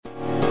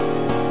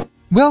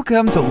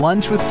Welcome to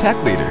Lunch with Tech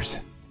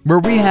Leaders, where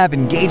we have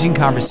engaging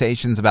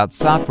conversations about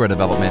software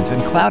development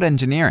and cloud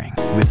engineering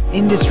with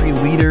industry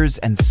leaders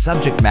and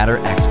subject matter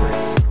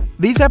experts.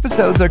 These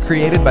episodes are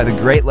created by the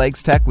Great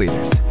Lakes Tech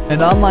Leaders,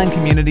 an online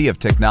community of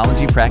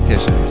technology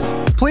practitioners.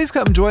 Please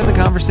come join the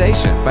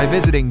conversation by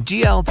visiting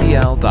gltl.rbn.ai.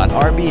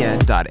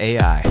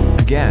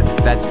 Again,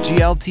 that's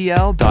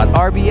gltl.rbn.ai.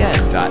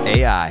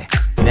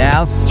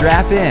 Now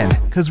strap in,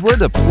 because we're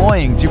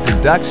deploying to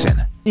production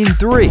in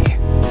 3,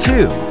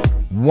 2,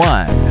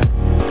 1.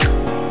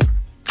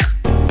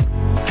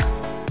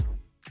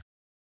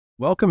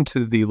 Welcome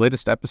to the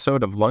latest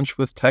episode of Lunch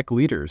with Tech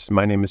Leaders.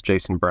 My name is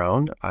Jason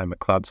Brown. I'm a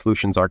cloud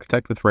solutions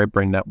architect with Right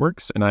Brain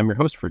Networks, and I'm your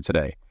host for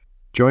today.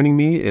 Joining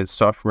me is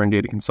software and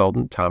data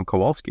consultant Tom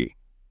Kowalski.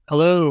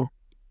 Hello.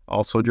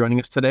 Also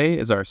joining us today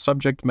is our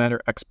subject matter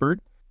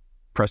expert,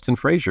 Preston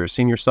Frazier,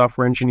 senior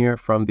software engineer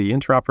from the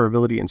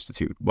Interoperability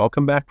Institute.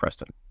 Welcome back,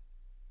 Preston.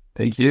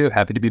 Thank you.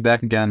 Happy to be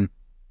back again.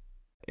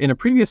 In a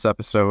previous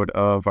episode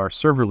of our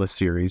Serverless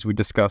series, we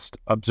discussed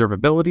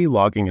observability,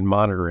 logging, and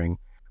monitoring,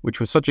 which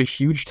was such a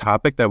huge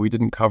topic that we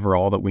didn't cover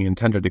all that we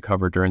intended to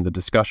cover during the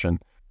discussion.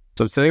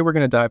 So today we're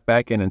going to dive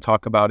back in and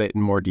talk about it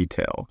in more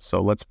detail.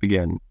 So let's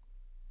begin.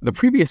 The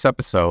previous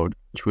episode,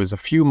 which was a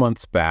few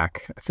months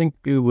back, I think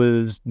it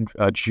was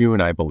June,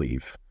 I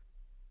believe.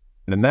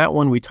 And in that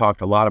one, we talked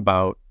a lot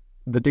about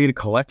the data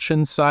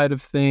collection side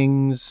of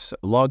things,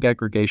 log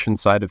aggregation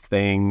side of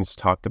things,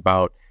 talked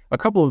about a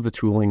couple of the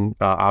tooling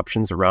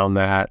options around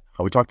that.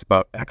 We talked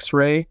about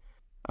X-ray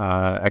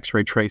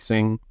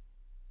tracing,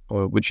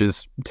 which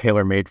is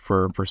tailor-made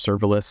for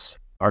serverless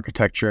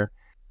architecture.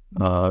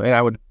 And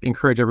I would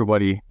encourage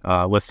everybody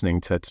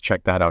listening to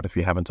check that out if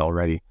you haven't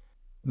already.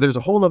 There's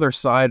a whole other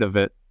side of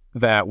it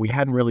that we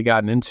hadn't really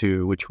gotten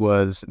into, which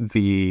was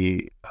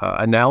the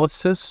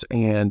analysis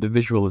and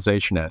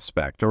visualization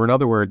aspect, or in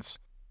other words,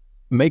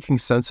 making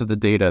sense of the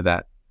data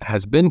that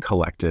has been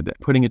collected,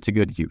 putting it to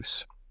good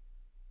use.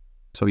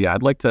 So yeah,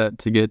 I'd like to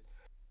get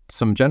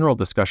some general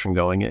discussion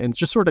going and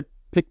just sort of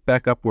pick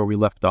back up where we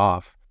left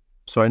off.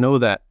 So I know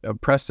that,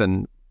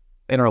 Preston,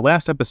 in our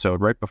last episode,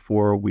 right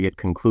before we had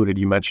concluded,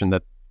 you mentioned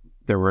that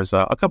there was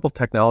a couple of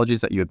technologies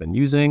that you had been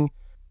using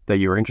that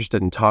you were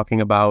interested in talking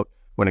about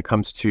when it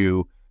comes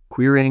to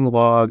querying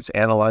logs,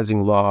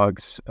 analyzing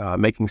logs,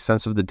 making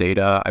sense of the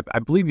data. I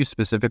believe you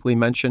specifically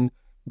mentioned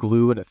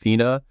Glue and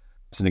Athena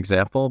as an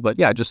example. But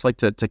yeah, I'd just like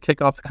to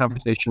kick off the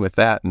conversation with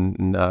that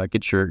and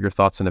get your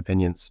thoughts and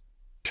opinions.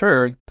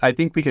 Sure. I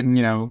think we can,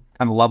 kind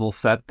of level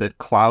set that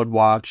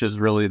CloudWatch is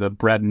really the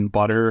bread and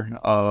butter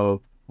of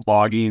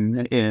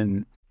logging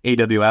in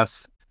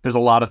AWS. There's a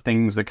lot of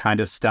things that kind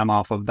of stem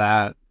off of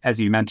that. As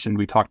you mentioned,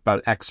 we talked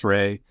about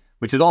X-ray,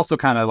 which is also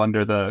kind of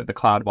under the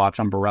CloudWatch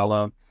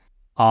umbrella.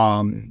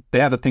 They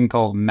have a thing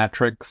called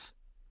metrics,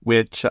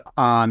 which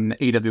on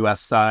AWS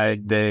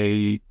side,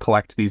 they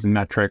collect these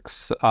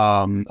metrics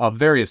of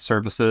various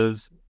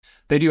services.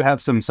 They do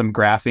have some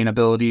graphing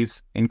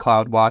abilities in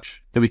CloudWatch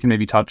that we can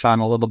maybe touch on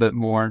a little bit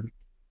more.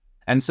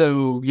 And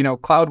so,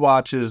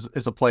 CloudWatch is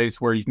a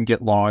place where you can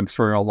get logs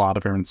for a lot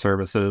of different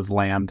services,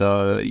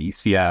 Lambda,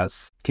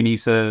 ECS,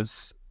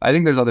 Kinesis. I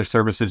think there's other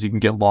services you can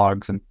get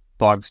logs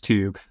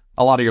to.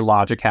 A lot of your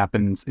logic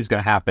is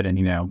going to happen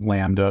in,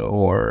 Lambda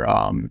or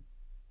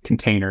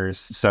containers.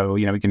 So,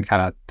 we can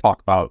kind of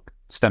talk about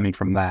stemming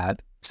from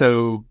that.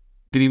 So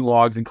getting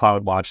logs in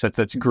CloudWatch,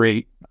 that's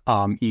great,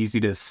 easy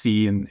to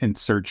see and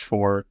search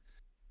for.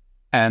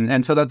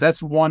 And so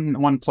that's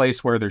one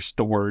place where they're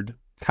stored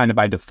kind of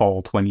by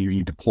default when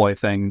you deploy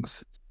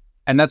things.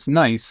 And that's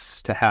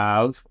nice to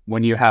have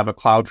when you have a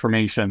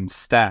CloudFormation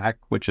stack,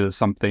 which is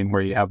something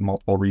where you have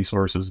multiple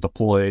resources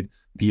deployed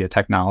via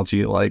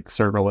technology like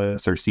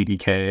serverless or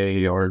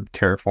CDK or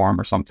Terraform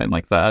or something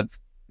like that.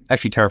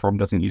 Actually, Terraform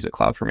doesn't use a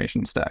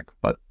CloudFormation stack,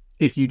 but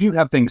if you do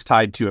have things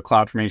tied to a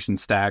CloudFormation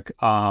stack,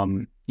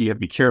 you have to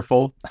be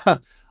careful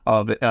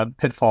of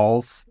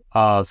pitfalls.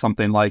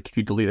 Something like if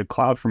you delete a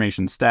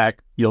CloudFormation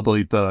stack, you'll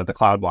delete the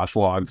CloudWatch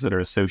logs that are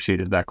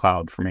associated with that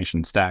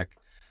CloudFormation stack,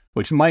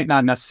 which might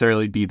not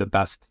necessarily be the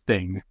best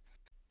thing.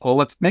 Well,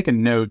 let's make a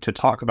note to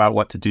talk about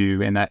what to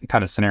do in that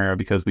kind of scenario,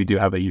 because we do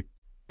have a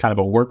kind of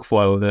a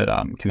workflow that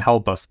can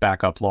help us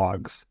back up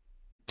logs.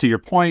 To your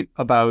point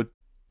about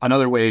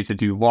another way to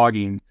do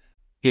logging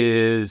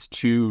is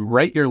to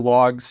write your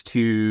logs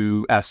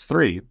to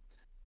S3,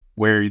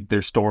 where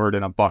they're stored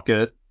in a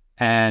bucket,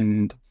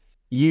 and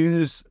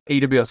use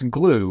AWS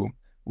Glue,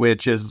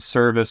 which is a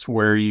service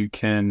where you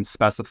can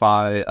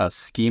specify a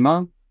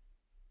schema,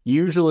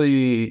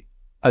 usually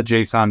a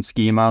JSON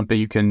schema, but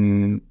you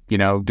can,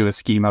 do a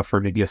schema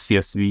for maybe a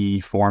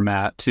CSV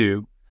format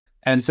too.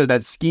 And so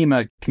that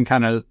schema can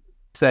kind of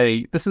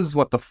say, this is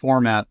what the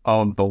format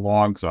of the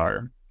logs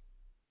are.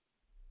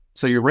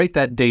 So you write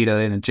that data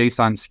in a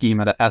JSON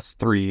schema to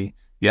S3.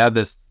 You have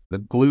the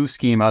Glue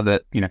schema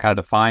that, kind of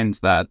defines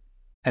that.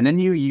 And then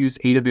you use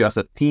AWS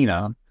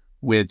Athena,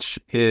 which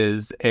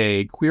is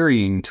a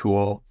querying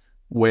tool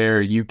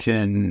where you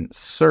can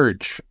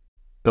search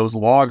those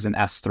logs in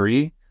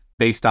S3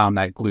 based on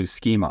that Glue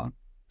schema.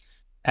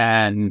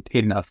 And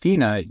in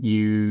Athena,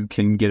 you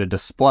can get a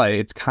display.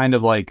 It's kind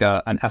of like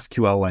an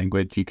SQL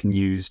language you can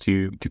use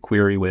to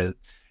query with.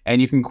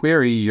 And you can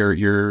query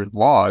your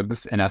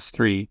logs in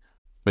S3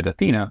 with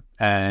Athena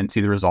and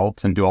see the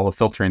results and do all the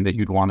filtering that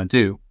you'd want to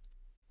do.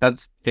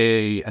 That's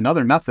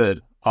another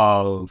method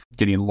of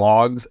getting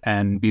logs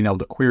and being able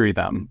to query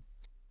them.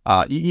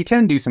 You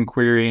can do some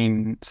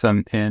querying,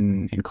 some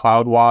in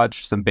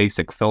CloudWatch, some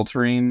basic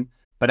filtering,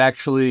 but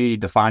actually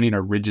defining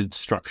a rigid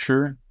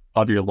structure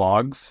of your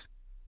logs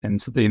in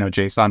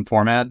JSON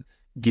format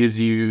gives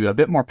you a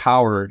bit more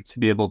power to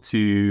be able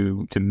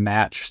to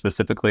match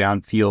specifically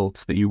on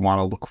fields that you want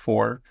to look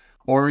for.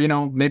 Or,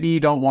 maybe you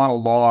don't want to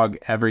log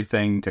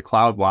everything to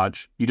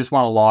CloudWatch. You just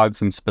want to log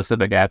some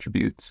specific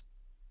attributes.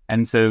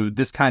 And so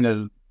this kind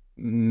of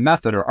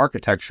method or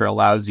architecture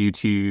allows you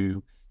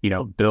to,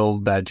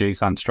 build that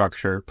JSON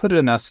structure, put it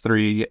in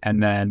S3,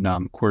 and then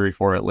query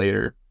for it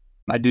later.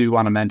 I do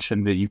want to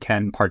mention that you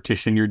can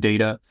partition your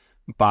data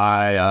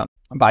by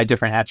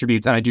different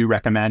attributes, and I do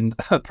recommend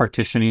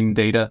partitioning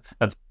data.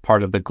 That's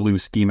part of the Glue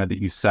schema that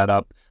you set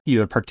up,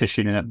 either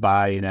partitioning it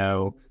by,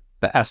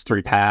 the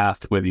S3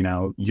 path with,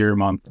 year,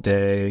 month,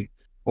 day,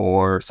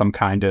 or some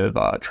kind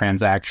of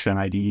transaction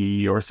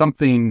ID or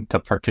something to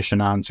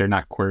partition on so you're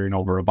not querying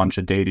over a bunch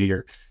of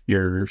data,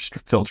 you're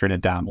filtering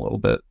it down a little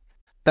bit.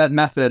 That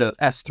method of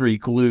S3,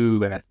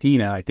 Glue, and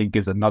Athena, I think,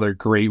 is another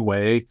great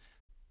way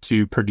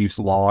to produce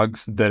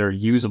logs that are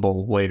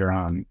usable later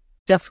on.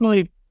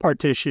 Definitely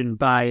partition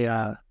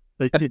by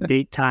the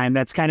date time.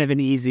 That's kind of an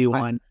easy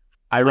one.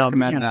 I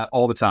recommend that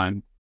all the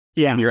time.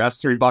 Yeah. In your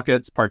S3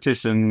 buckets,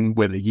 partition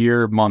with a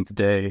year, month,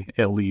 day,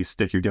 at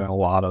least, if you're doing put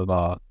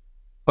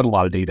a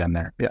lot of data in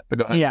there. Yeah, but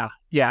go ahead.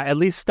 Yeah. At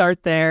least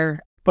start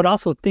there, but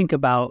also think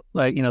about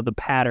the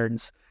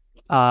patterns.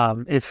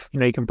 If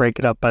you can break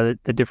it up by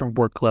the different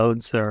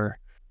workloads or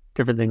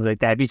different things like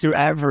that. If you threw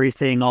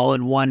everything all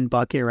in one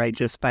bucket, right,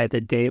 just by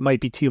the day, it might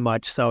be too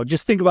much. So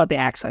just think about the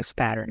access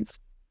patterns.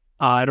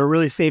 It'll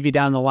really save you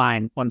down the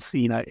line once,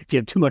 if you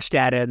have too much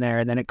data in there,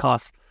 and then it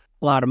costs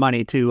a lot of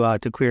money to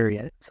query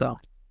it. So,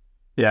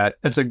 yeah,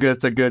 it's a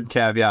good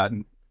caveat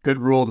and good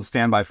rule to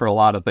stand by for a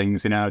lot of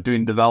things.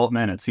 Doing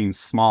development, it seems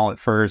small at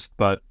first,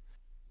 but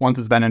once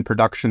it's been in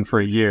production for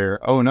a year,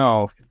 oh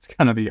no, it's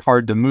going to be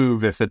hard to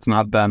move if it's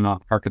not been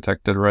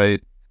architected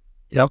right.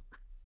 Yep.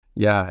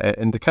 Yeah,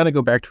 and to kind of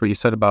go back to what you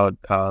said about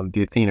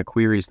the Athena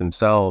queries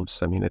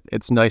themselves, I mean,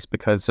 it's nice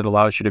because it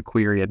allows you to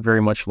query it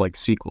very much like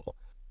SQL.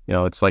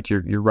 It's like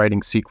you're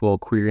writing SQL,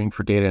 querying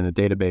for data in a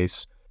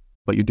database,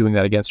 but you're doing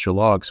that against your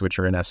logs, which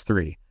are in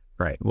S3,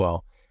 right?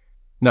 Well,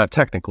 not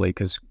technically,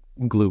 because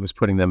Glue was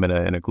putting them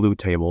in a Glue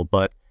table,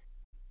 but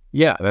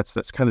yeah, that's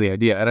kind of the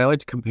idea. And I like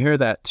to compare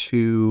that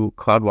to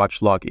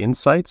CloudWatch Log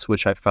Insights,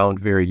 which I found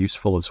very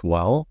useful as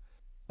well,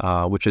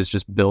 which is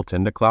just built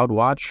into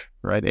CloudWatch,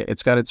 right?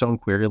 It's got its own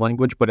query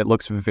language, but it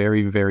looks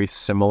very, very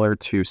similar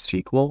to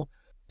SQL.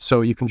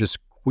 So you can just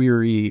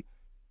query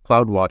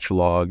CloudWatch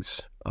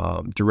logs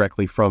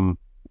directly from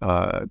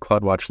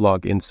CloudWatch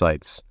Log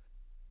Insights,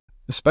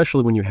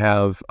 especially when you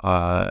have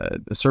a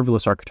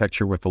serverless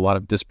architecture with a lot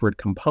of disparate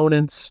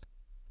components.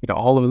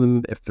 All of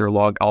them, if they're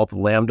all the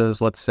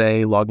Lambdas, let's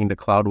say, logging to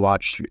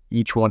CloudWatch,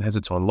 each one has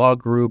its own log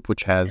group,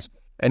 which has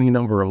any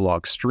number of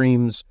log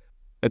streams.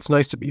 It's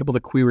nice to be able to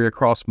query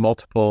across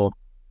multiple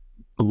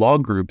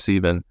log groups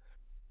even,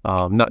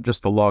 not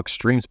just the log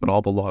streams, but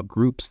all the log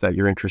groups that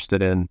you're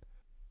interested in,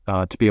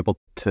 to be able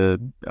to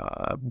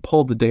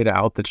pull the data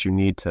out that you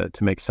need to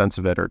make sense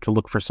of it or to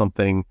look for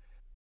something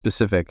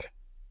specific,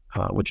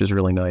 which is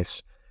really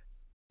nice.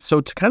 So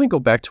to kind of go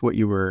back to what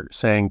you were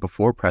saying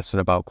before,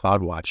 Preston, about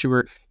CloudWatch,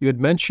 you had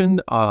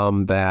mentioned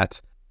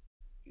that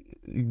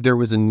there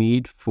was a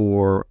need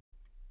for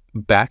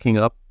backing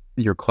up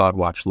your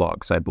CloudWatch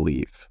logs, I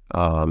believe.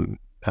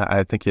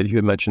 I think you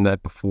had mentioned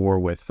that before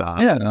with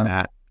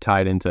Matt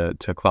tied into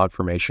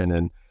CloudFormation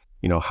and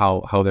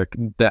how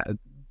that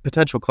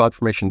potential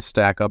CloudFormation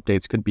stack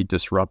updates could be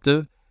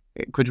disruptive.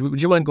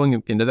 Would you mind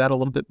going into that a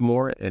little bit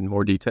more in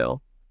more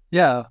detail?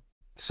 Yeah.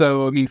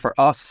 So, for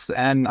us,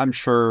 and I'm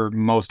sure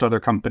most other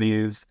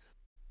companies,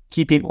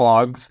 keeping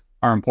logs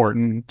are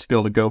important to be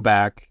able to go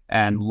back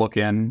and look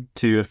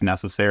into if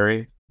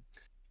necessary.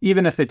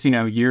 Even if it's,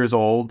 years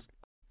old,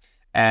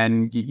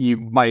 and you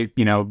might,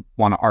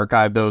 want to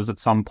archive those at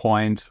some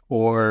point,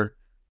 or,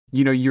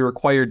 you're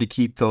required to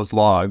keep those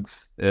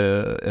logs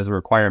as a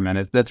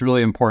requirement. That's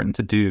really important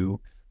to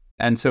do.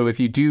 And so if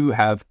you do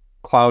have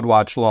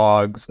CloudWatch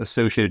logs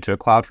associated to a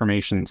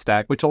CloudFormation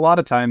stack, which a lot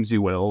of times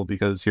you will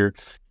because you're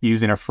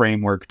using a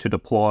framework to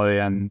deploy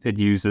and it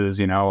uses,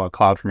 a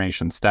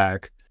CloudFormation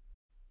stack.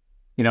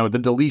 The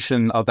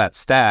deletion of that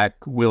stack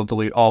will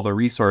delete all the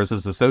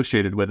resources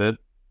associated with it.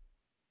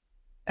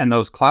 And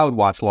those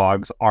CloudWatch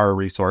logs are a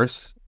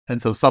resource. And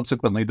so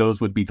subsequently,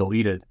 those would be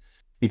deleted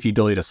if you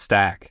delete a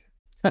stack.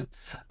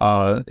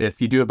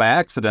 If you do it by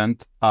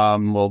accident,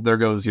 well, there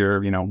goes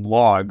your,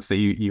 logs that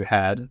you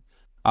had.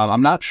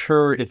 I'm not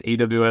sure if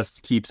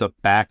AWS keeps a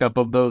backup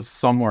of those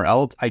somewhere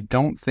else. I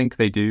don't think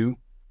they do.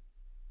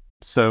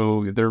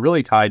 So they're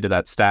really tied to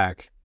that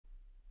stack.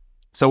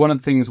 So one of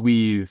the things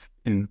we've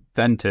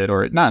invented,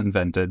 or not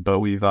invented, but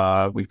we've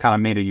kind of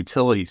made a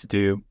utility to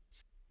do,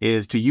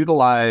 is to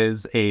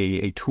utilize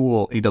a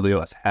tool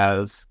AWS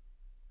has.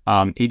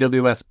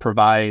 AWS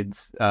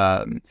provides,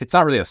 it's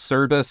not really a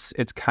service.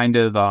 It's kind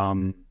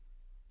of,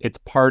 it's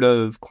part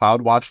of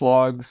CloudWatch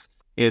logs.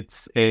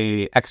 It's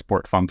a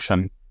export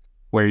function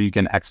where you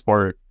can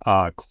export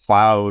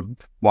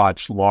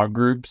CloudWatch log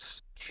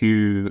groups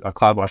to a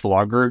CloudWatch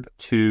log group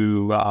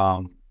to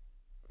an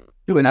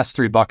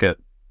S3 bucket.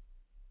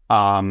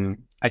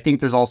 I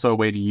think there's also a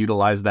way to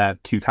utilize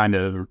that to kind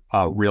of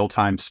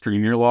real-time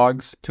stream your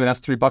logs to an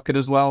S3 bucket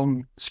as well,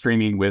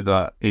 streaming with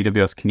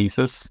AWS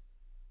Kinesis.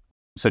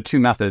 So two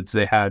methods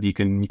they have, you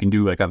can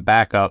do like a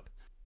backup,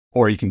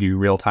 or you can do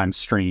real-time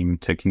stream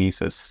to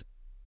Kinesis.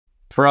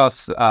 For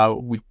us,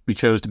 we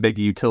chose to make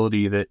a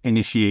utility that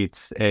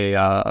initiates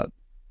a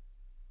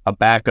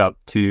backup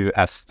to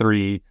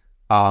S3.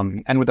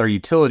 And with our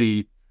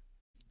utility,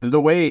 the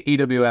way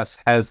AWS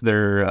has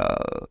their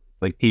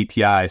like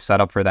API set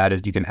up for that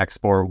is you can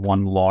export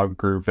one log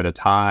group at a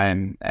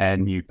time,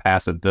 and you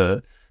pass it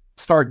the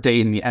start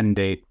date and the end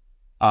date.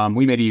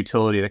 We made a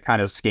utility that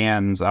kind of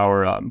scans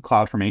our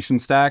CloudFormation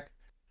stack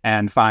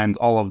and finds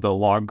all of the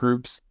log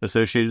groups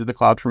associated with the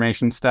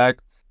CloudFormation stack,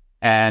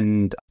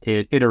 and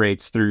it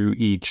iterates through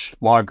each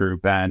log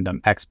group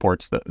and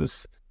exports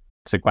those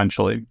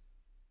sequentially.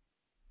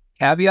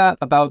 Caveat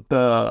about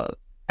the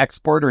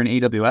exporter in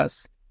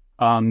AWS,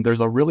 there's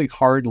a really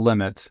hard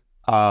limit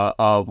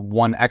of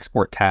one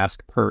export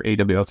task per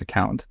AWS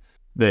account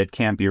that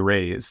can't be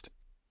raised.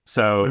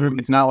 So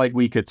it's not like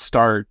we could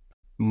start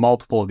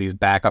multiple of these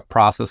backup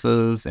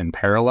processes in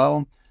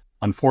parallel.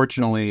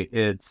 Unfortunately,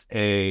 it's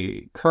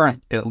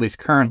at least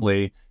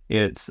currently,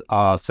 it's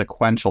a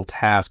sequential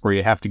task where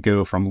you have to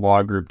go from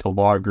log group to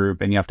log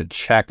group, and you have to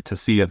check to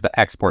see if the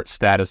export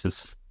status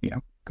is,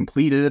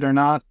 completed or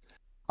not.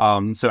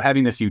 So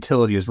having this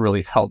utility is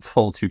really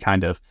helpful to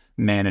kind of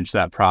manage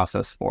that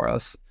process for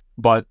us.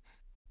 But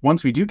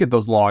once we do get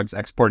those logs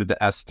exported to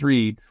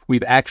S3,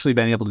 we've actually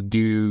been able to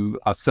do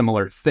a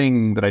similar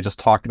thing that I just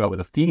talked about with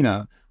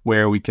Athena,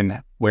 where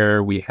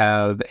we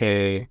have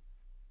a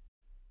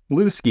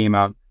Glue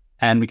schema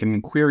and we can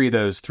query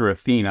those through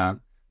Athena.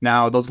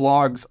 Now, those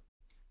logs,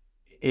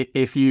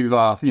 if you've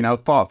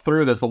thought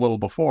through this a little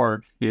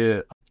before,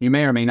 you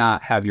may or may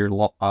not have your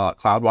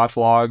CloudWatch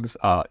logs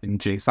in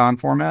JSON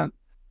format,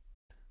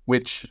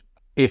 which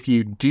if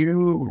you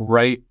do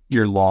write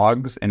your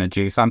logs in a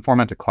JSON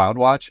format to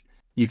CloudWatch,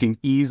 you can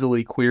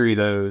easily query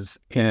those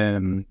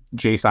in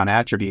JSON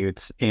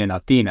attributes in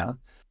Athena.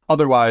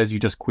 Otherwise,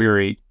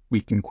 we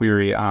can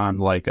query on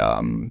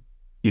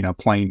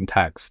plain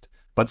text.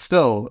 But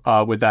still,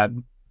 with that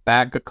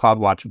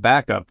CloudWatch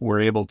backup,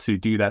 we're able to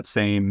do that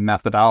same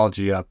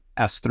methodology of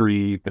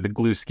S3 with the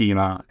Glue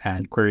schema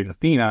and query to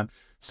Athena.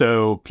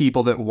 So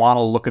people that want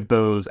to look at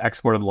those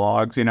exported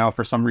logs,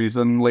 for some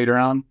reason later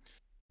on,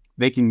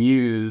 they can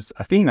use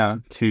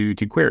Athena to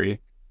query.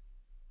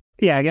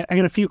 Yeah, I got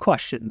a few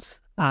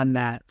questions on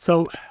that.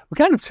 So we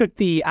kind of took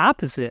the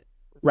opposite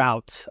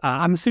route.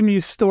 I'm assuming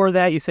you store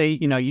that. You say,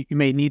 you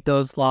may need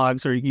those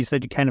logs, or you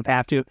said you kind of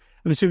have to.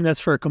 I'm assuming that's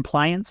for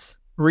compliance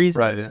reasons,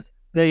 right,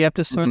 that you have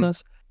to store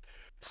those.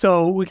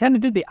 So we kind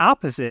of did the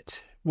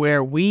opposite,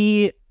 where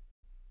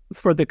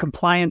for the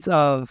compliance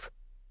of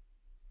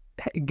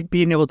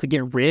being able to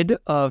get rid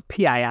of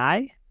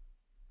PII,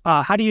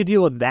 how do you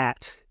deal with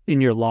that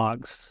in your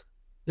logs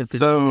if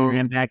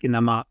you're backing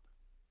them up?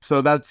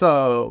 So that's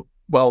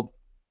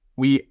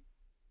we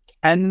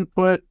can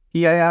put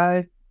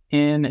PII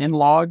in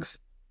logs,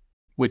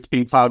 which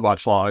in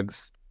CloudWatch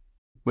logs,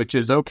 which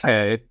is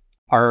okay.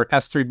 Our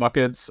S3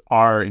 buckets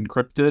are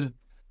encrypted.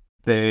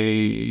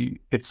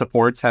 It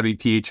supports having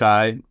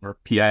PHI or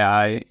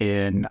PII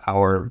in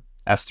our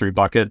S3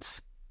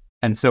 buckets.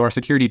 And so our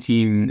security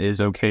team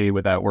is okay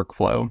with that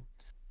workflow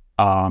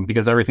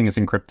because everything is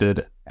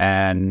encrypted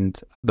and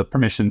the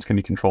permissions can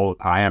be controlled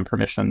with IAM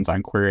permissions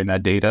on querying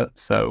that data.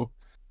 So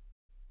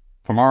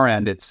from our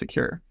end, it's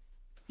secure.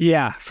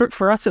 Yeah,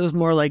 for us, it was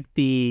more like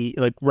the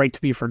right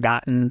to be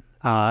forgotten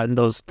and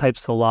those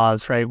types of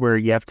laws, right, where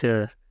you have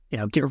to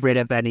get rid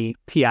of any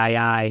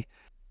PII,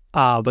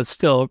 but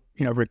still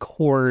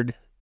record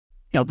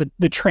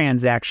the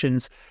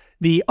transactions,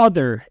 the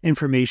other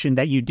information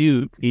that you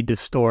do need to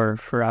store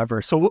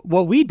forever. So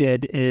what we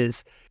did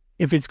is,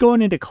 if it's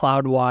going into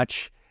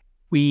CloudWatch,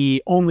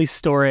 we only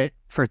store it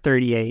for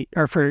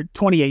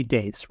 28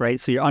 days, right?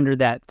 So you're under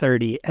that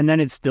 30, and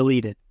then it's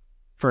deleted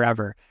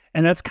forever.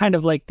 And that's kind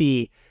of like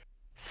the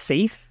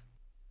safe,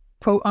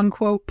 quote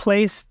unquote,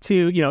 place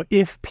to,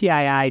 if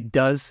PII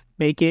does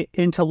make it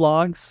into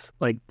logs,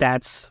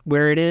 that's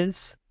where it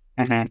is.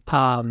 And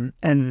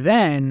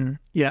then,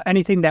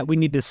 anything that we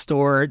need to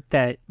store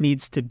that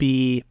needs to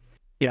be,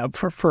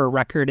 for a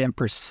record and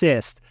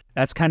persist,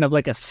 that's kind of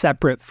like a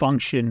separate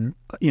function,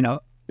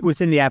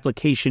 within the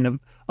application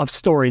of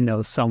storing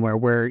those somewhere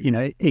where,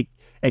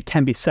 it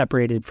can be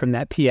separated from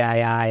that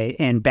PII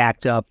and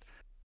backed up,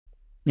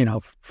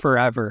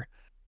 forever.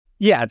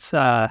 Yeah,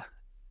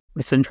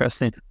 it's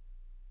interesting.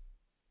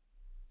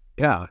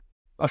 Yeah.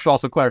 I should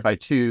also clarify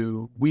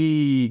too,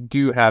 we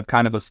do have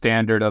kind of a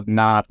standard of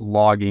not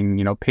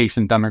logging,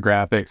 patient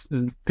demographics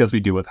because we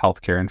do with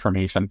healthcare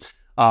information.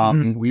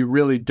 We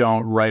really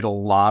don't write a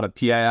lot of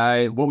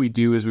PII. What we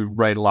do is we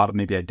write a lot of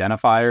maybe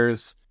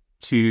identifiers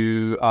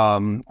to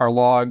our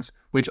logs,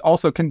 which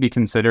also can be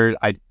considered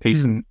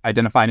patient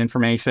identified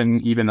information,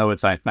 even though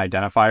it's an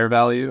identifier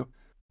value.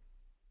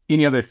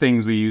 Any other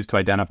things we use to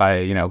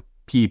identify,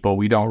 people,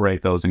 we don't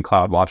write those in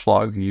CloudWatch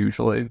logs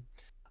usually.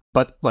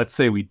 But let's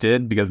say we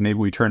did, because maybe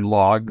we turned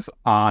logs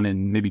on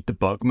in maybe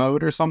debug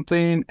mode or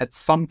something at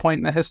some point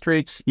in the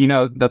history.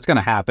 That's going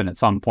to happen at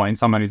some point.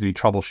 Somebody needs to be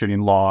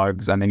troubleshooting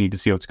logs and they need to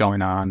see what's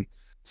going on.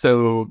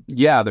 So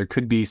yeah, there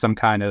could be some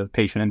kind of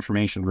patient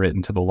information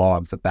written to the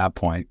logs at that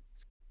point.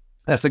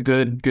 That's a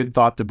good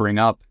thought to bring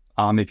up.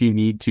 If you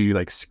need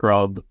to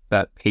scrub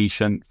that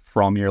patient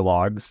from your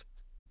logs,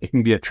 it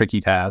can be a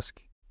tricky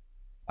task.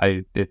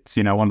 It's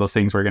one of those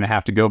things where you're going to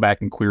have to go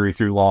back and query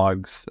through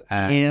logs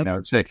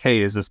and check,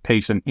 hey, is this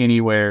patient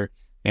anywhere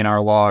in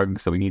our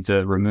logs that we need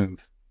to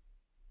remove?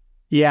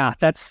 Yeah,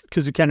 that's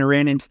because we kind of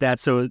ran into that.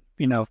 So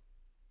we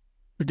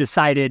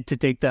decided to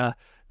take the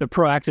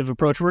proactive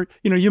approach where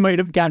you might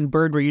have gotten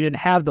burned where you didn't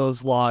have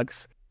those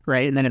logs,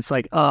 right? And then it's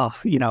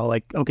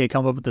okay,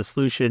 come up with a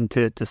solution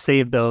to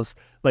save those.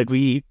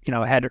 We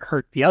had it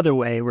hurt the other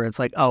way where it's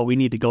we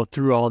need to go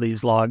through all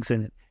these logs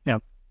and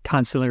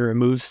constantly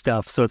remove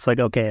stuff. So it's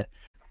okay,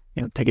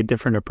 take a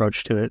different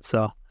approach to it.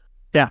 So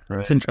yeah, right.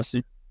 It's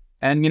interesting.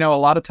 And a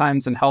lot of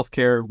times in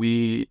healthcare,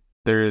 we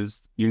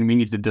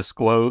need to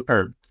disclose,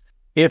 or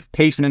if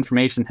patient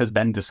information has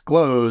been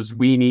disclosed,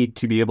 we need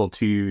to be able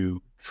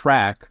to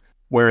track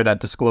where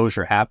that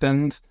disclosure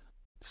happened.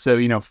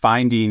 So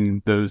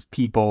finding those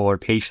people or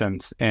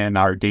patients in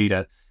our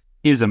data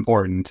is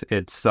important.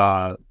 It's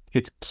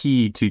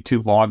key to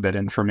log that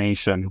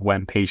information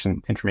when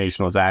patient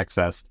information was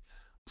accessed.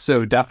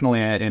 So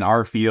definitely in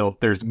our field,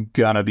 there's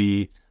gonna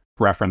be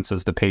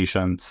references to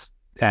patients,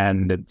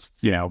 and it's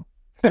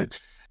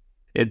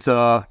it's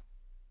a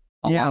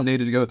lot of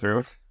data to go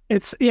through.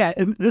 This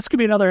could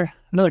be another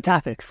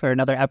topic for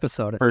another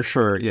episode for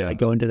sure. Yeah, I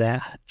go into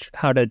that,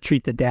 how to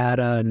treat the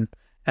data and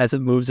as it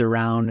moves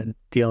around and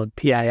deal with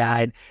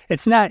PII.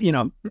 It's not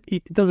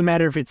it doesn't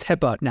matter if it's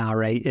HIPAA now,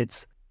 right?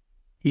 It's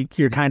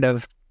you're kind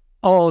of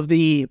all of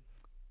the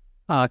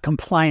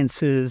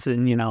compliances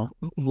and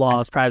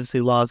laws, privacy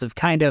laws have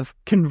kind of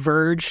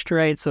converged,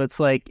 right? So it's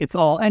it's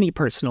all any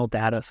personal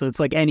data. So it's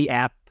any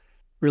app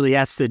really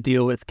has to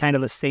deal with kind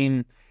of the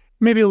same,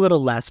 maybe a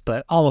little less,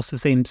 but almost the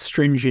same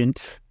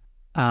stringent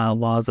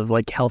laws of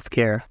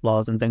healthcare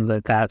laws and things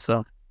like that.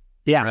 So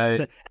yeah, right.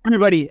 So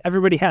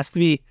everybody has to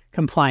be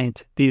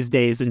compliant these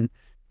days and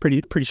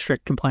pretty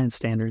strict compliance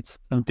standards.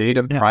 So,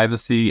 data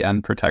privacy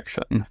and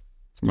protection.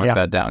 Let's mark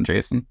that down,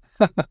 Jason.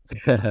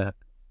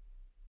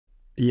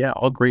 Yeah,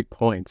 all great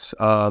points.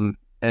 And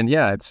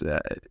yeah, it's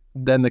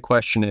then the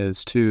question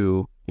is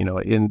too,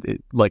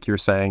 like you're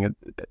saying,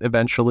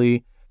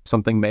 eventually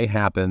something may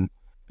happen,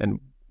 and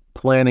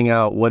planning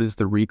out what is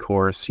the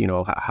recourse.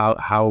 How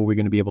are we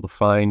going to be able to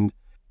find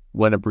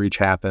when a breach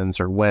happens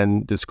or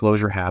when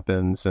disclosure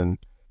happens, and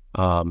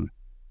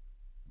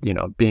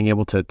being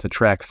able to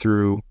track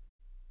through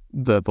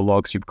the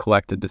logs you've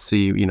collected to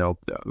see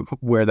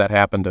where that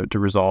happened to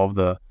resolve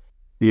the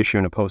issue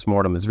in a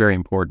postmortem is very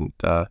important.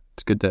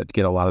 It's good to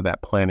get a lot of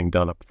that planning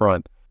done up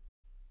front.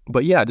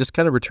 But yeah, just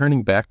kind of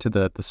returning back to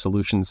the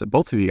solutions that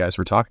both of you guys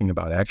were talking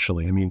about,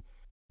 actually. I mean,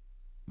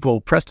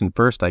 well, Preston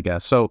first, I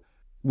guess. So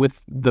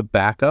with the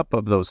backup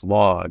of those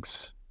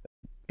logs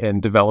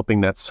and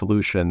developing that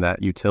solution,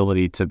 that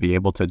utility to be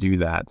able to do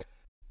that,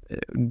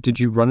 did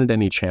you run into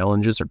any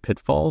challenges or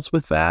pitfalls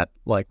with that?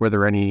 Were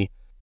there anything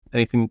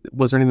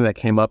that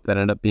came up that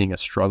ended up being a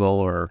struggle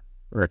or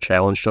a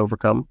challenge to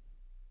overcome?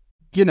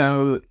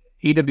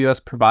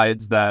 AWS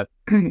provides that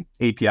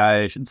API,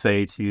 I should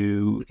say,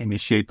 to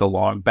initiate the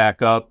log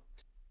backup.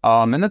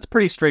 And that's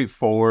pretty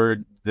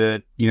straightforward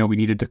that, we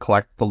needed to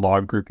collect the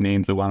log group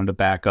names we wanted to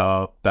back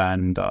up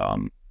and,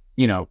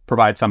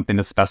 provide something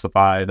to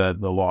specify the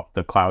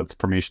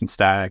CloudFormation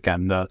stack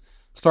and the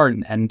start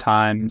and end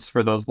times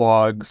for those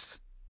logs.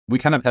 We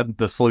kind of had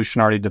the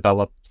solution already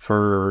developed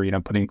for,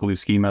 putting Glue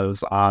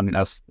schemas on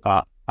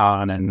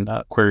and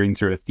querying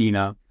through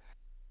Athena.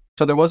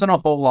 So there wasn't a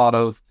whole lot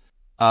of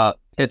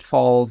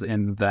pitfalls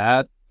in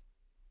that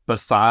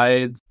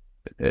besides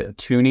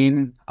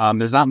tuning.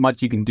 There's not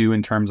much you can do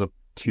in terms of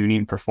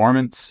tuning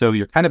performance. So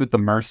you're kind of at the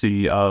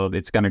mercy of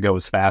it's going to go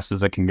as fast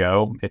as it can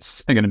go.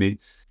 It's going to be,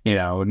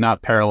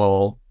 not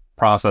parallel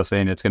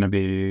processing. It's going to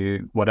be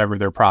whatever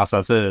their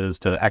process is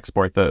to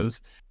export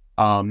those.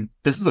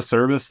 This is a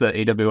service that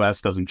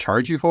AWS doesn't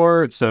charge you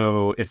for.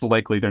 So it's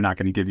likely they're not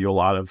going to give you a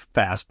lot of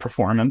fast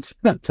performance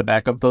to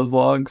back up those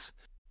logs.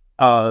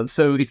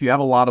 So if you have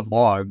a lot of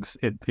logs,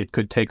 it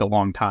could take a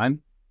long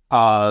time.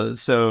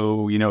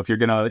 So, if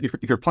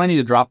you're planning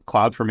to drop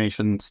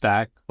CloudFormation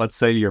stack, let's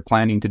say you're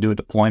planning to do a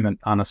deployment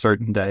on a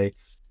certain day,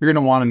 you're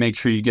going to want to make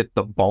sure you get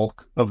the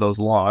bulk of those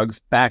logs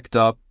backed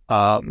up,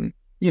 in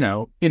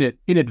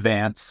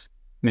advance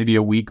maybe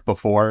a week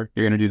before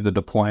you're going to do the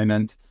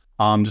deployment,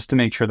 just to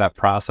make sure that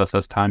process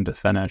has time to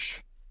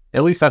finish.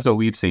 At least that's what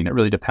we've seen. It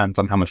really depends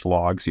on how much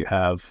logs you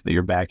have that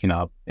you're backing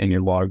up in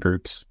your log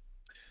groups.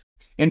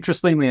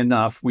 Interestingly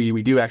enough,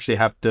 we do actually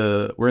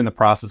we're in the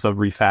process of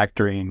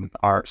refactoring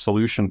our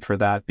solution for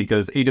that,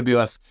 because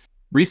AWS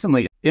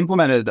recently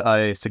implemented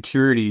a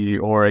security,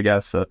 or I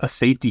guess a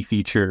safety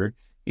feature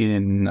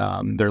in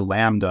their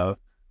Lambda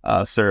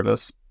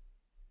service.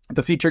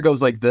 The feature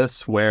goes like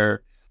this,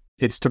 where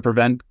it's to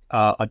prevent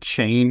a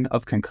chain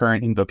of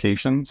concurrent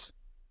invocations.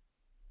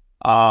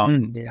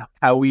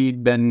 How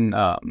we'd been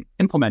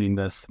implementing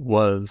this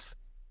was,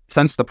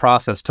 since the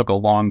process took a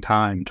long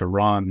time to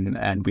run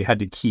and we had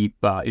to keep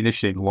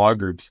initiating log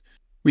groups,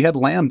 we had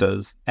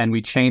Lambdas and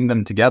we chained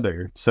them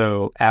together.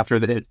 So after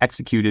it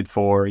executed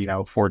for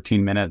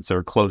 14 minutes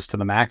or close to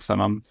the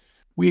maximum,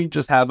 we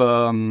just have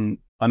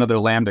another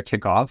Lambda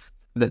kickoff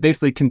that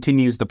basically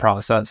continues the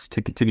process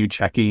to continue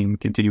checking,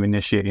 continue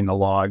initiating the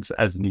logs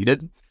as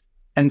needed.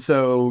 And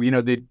so,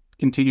 they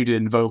continue to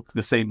invoke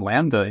the same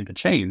Lambda in a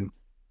chain.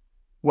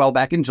 Well,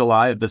 back in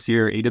July of this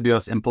year,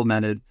 AWS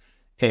implemented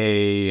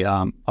a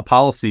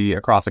policy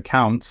across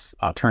accounts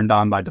turned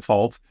on by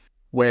default,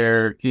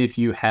 where if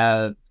you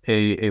have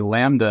a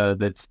Lambda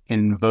that's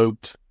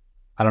invoked,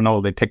 I don't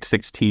know, they picked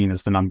 16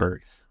 as the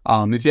number.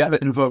 If you have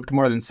it invoked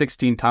more than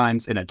 16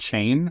 times in a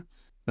chain,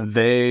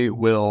 they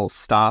will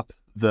stop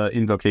the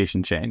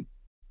invocation chain.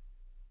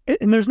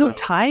 And there's no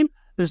time?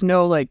 There's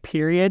no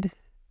period?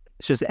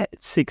 It's just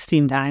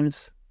 16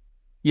 times?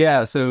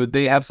 Yeah, so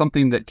they have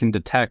something that can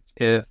detect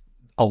if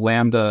a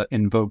Lambda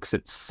invokes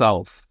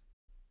itself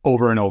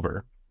over and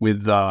over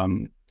with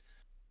a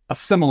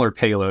similar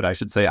payload, I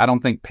should say. I don't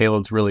think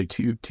payload's really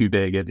too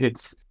big.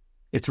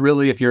 It's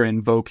really if you're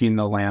invoking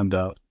the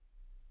Lambda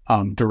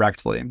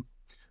directly.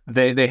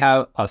 They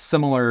have a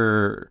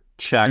similar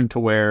check to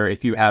where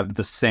if you have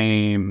the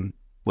same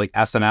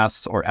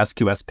SNS or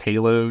SQS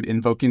payload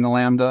invoking the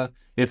Lambda,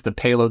 if the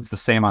payload's the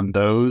same on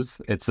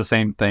those, it's the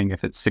same thing.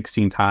 If it's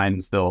 16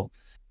 times, they'll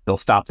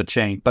stop the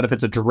chain. But if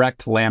it's a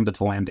direct Lambda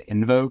to Lambda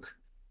invoke,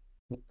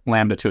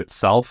 Lambda to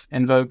itself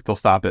invoke, they'll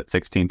stop it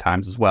 16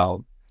 times as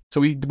well.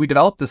 So we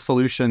developed this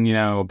solution,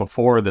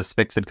 before this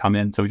fix had come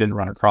in, so we didn't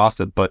run across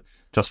it. But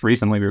just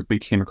recently we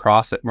came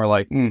across it and we're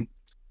like,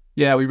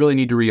 yeah, we really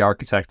need to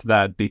re-architect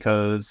that,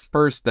 because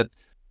first, that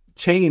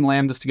chaining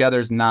Lambdas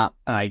together is not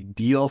an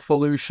ideal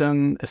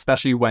solution,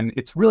 especially when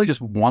it's really just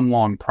one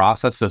long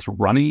process that's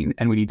running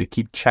and we need to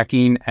keep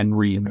checking and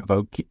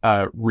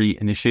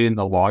reinitiating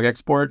the log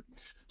export.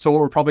 So what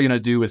we're probably going to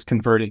do is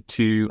convert it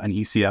to an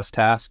ECS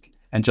task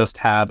and just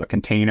have a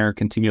container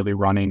continually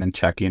running and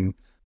checking.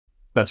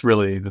 That's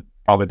really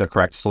probably the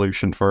correct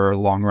solution for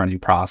long-running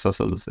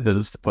processes,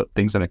 is to put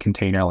things in a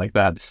container like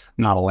that,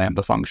 not a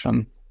Lambda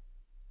function.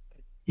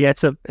 Yeah,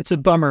 it's a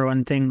bummer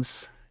when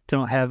things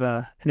don't have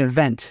an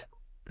event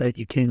that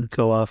you can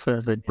go off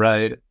of.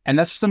 Right. And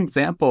that's just an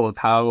example of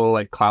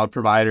how cloud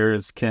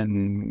providers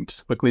can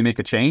just quickly make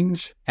a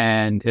change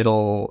and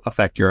it'll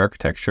affect your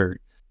architecture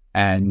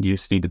and you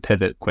just need to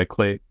pivot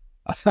quickly.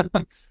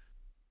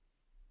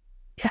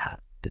 Yeah,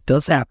 it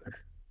does happen.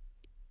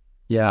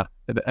 Yeah,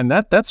 and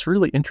that's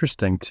really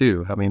interesting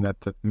too. I mean, that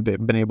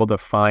they've been able to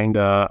find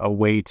a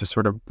way to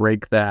sort of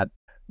break that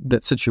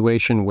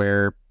situation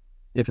where,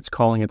 if it's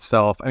calling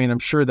itself, I mean, I'm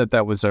sure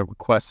that was a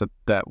request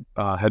that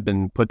had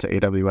been put to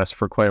AWS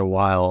for quite a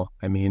while.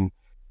 I mean,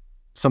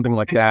 something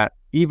like that,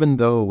 even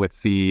though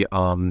with the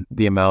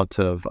amount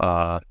of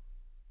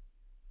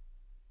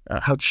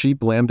how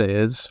cheap Lambda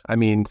is, I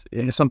mean,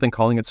 something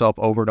calling itself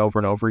over and over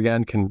and over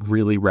again can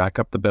really rack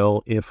up the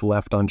bill if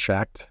left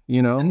unchecked,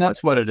 And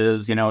that's what it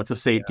is. It's a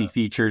safety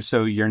feature,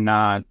 so you're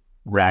not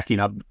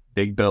racking up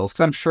big bills.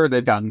 Because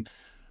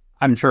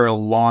I'm sure a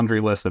laundry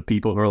list of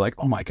people who are like,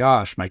 oh my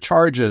gosh, my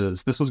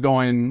charges, this was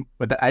going,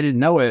 but I didn't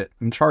know it.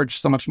 I'm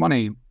charged so much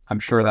money. I'm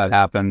sure that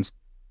happens.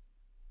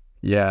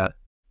 Yeah.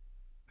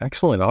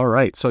 Excellent. All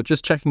right. So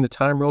just checking the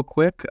time real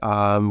quick.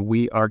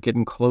 We are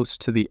getting close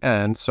to the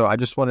end. So I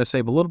just want to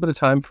save a little bit of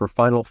time for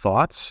final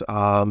thoughts.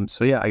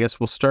 So yeah, I guess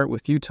we'll start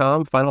with you,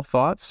 Tom. Final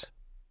thoughts?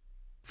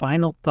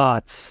 Final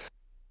thoughts.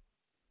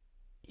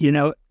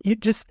 You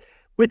just,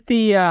 with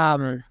the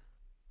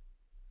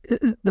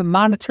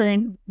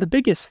monitoring, the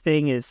biggest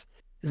thing is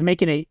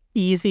making it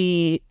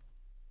easy,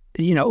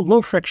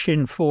 low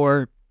friction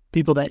for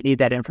people that need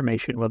that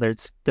information, whether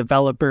it's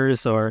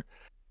developers or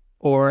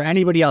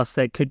anybody else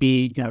that could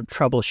be,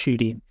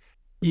 troubleshooting.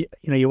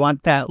 You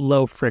want that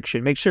low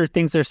friction. Make sure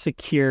things are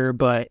secure,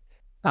 but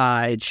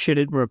it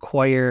shouldn't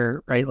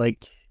require, right,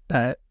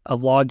 a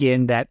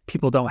login that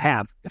people don't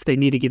have if they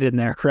need to get in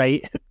there,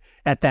 right,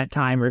 at that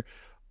time,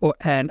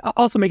 and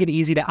also make it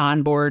easy to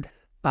onboard.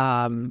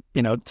 To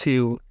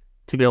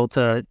be able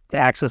to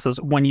access those.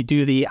 When you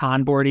do the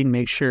onboarding,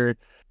 make sure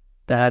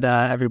that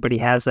everybody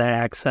has that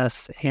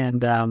access,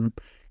 and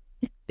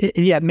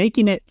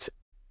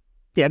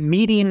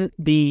meeting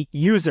the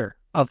user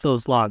of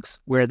those logs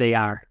where they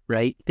are,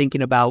 right?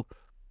 Thinking about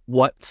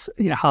what's,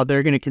 how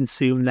they're going to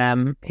consume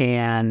them,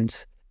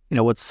 and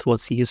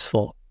what's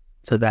useful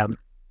to them.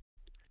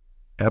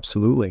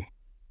 Absolutely.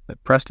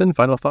 Preston,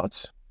 final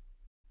thoughts?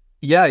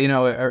 Yeah,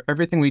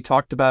 everything we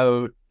talked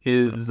about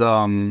is,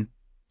 AWS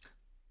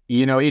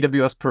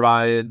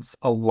provides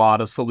a lot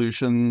of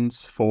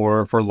solutions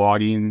for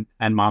logging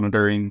and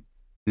monitoring.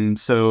 And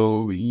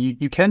so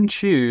you can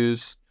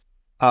choose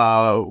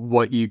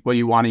what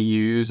you want to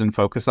use and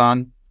focus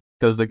on.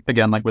 Because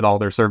again, like with all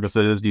their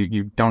services,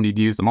 you don't need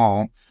to use them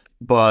all.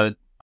 But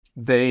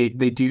they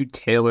do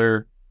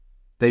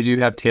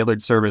have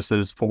tailored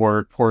services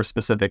for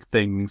specific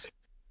things.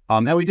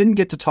 And we didn't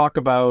get to talk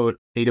about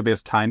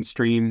AWS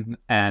TimeStream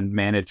and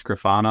Managed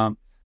Grafana,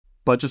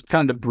 but just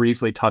kind of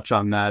briefly touch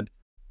on that.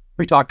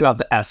 We talked about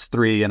the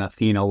S3 and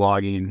Athena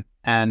logging,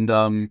 and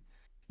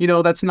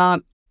it's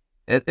not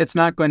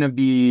going to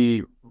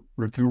be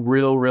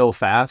real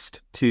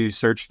fast to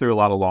search through a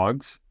lot of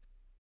logs,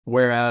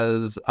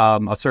 whereas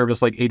a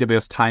service like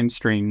AWS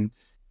TimeStream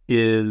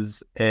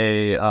is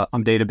a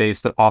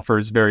database that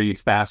offers very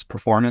fast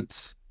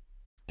performance,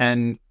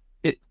 and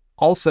it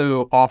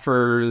also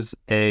offers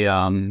a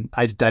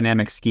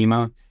dynamic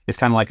schema. It's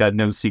kind of like a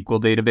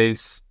NoSQL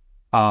database,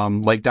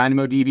 like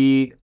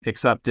DynamoDB,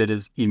 except it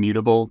is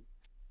immutable.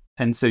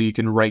 And so you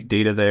can write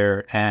data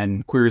there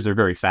and queries are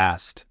very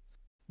fast.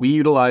 We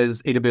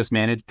utilize AWS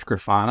Managed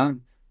Grafana,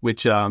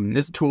 which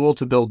is a tool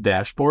to build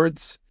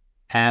dashboards.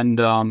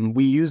 And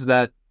we use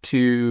that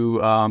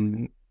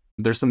to,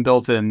 there's some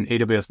built-in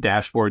AWS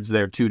dashboards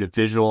there too to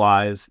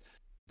visualize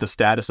the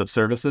status of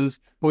services.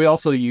 But we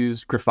also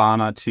use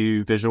Grafana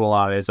to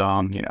visualize,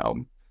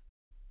 logs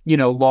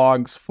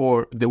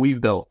that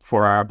we've built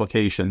for our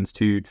applications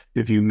to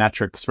view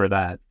metrics for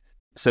that.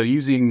 So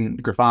using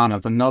Grafana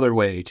is another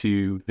way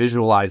to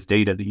visualize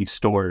data that you've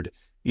stored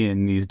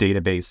in these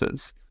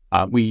databases.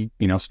 We,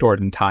 store it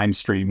in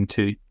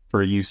TimeStream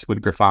for use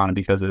with Grafana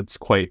because it's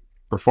quite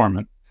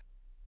performant.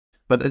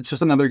 But it's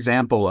just another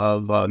example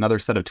of another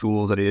set of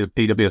tools that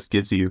AWS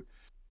gives you.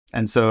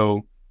 And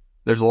so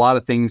there's a lot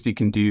of things you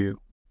can do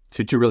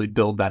to really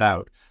build that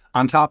out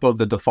on top of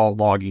the default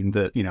logging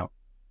that,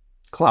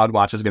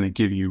 CloudWatch is going to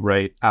give you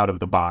right out of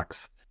the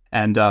box.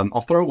 And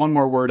I'll throw one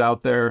more word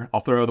out there. I'll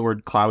throw the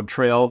word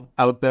CloudTrail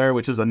out there,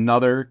 which is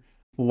another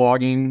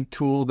logging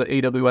tool that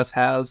AWS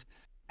has.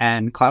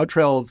 And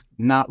CloudTrail is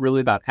not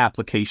really about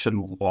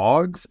application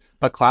logs,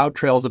 but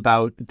CloudTrail is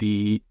about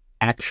the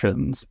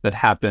actions that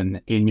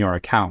happen in your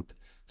account.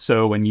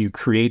 So when you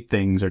create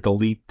things or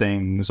delete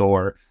things,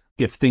 or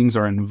if things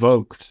are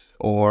invoked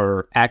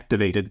or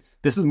activated,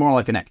 this is more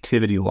like an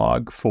activity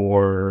log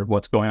for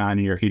what's going on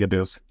in your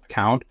AWS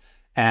account.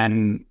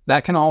 And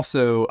that can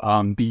also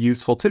be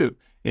useful too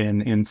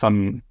in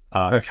some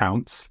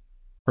accounts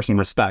or some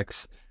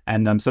respects.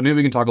 And so maybe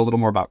we can talk a little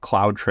more about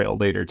CloudTrail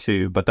later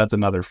too, but that's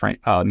another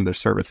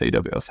service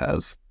AWS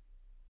has.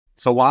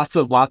 So lots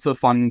of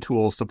fun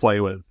tools to play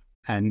with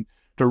and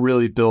to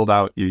really build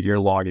out your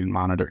logging and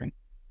monitoring.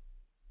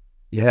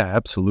 Yeah,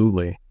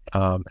 absolutely.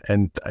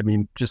 And I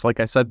mean, just like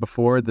I said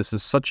before, this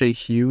is such a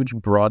huge,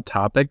 broad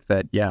topic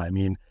that,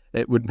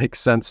 it would make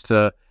sense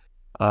to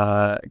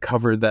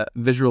cover that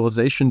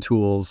visualization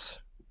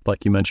tools,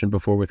 like you mentioned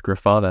before with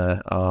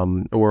Grafana,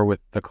 or with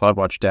the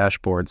CloudWatch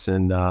dashboards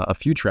in a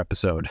future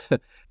episode.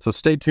 So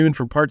stay tuned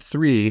for part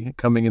 3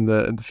 coming in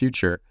the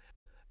future.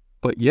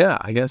 But yeah,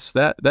 I guess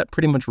that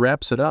pretty much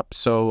wraps it up.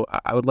 So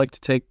I would like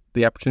to take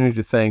the opportunity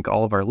to thank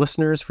all of our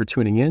listeners for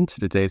tuning in to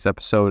today's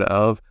episode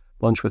of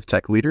Lunch with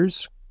Tech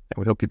Leaders.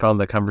 And we hope you found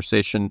the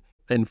conversation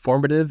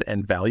informative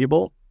and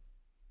valuable.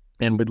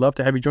 And we'd love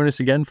to have you join us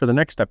again for the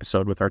next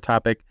episode with our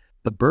topic,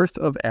 The Birth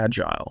of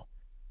Agile.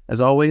 As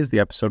always, the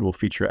episode will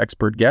feature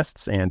expert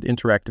guests and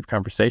interactive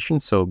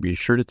conversations, so be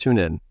sure to tune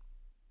in.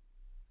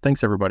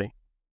 Thanks, everybody.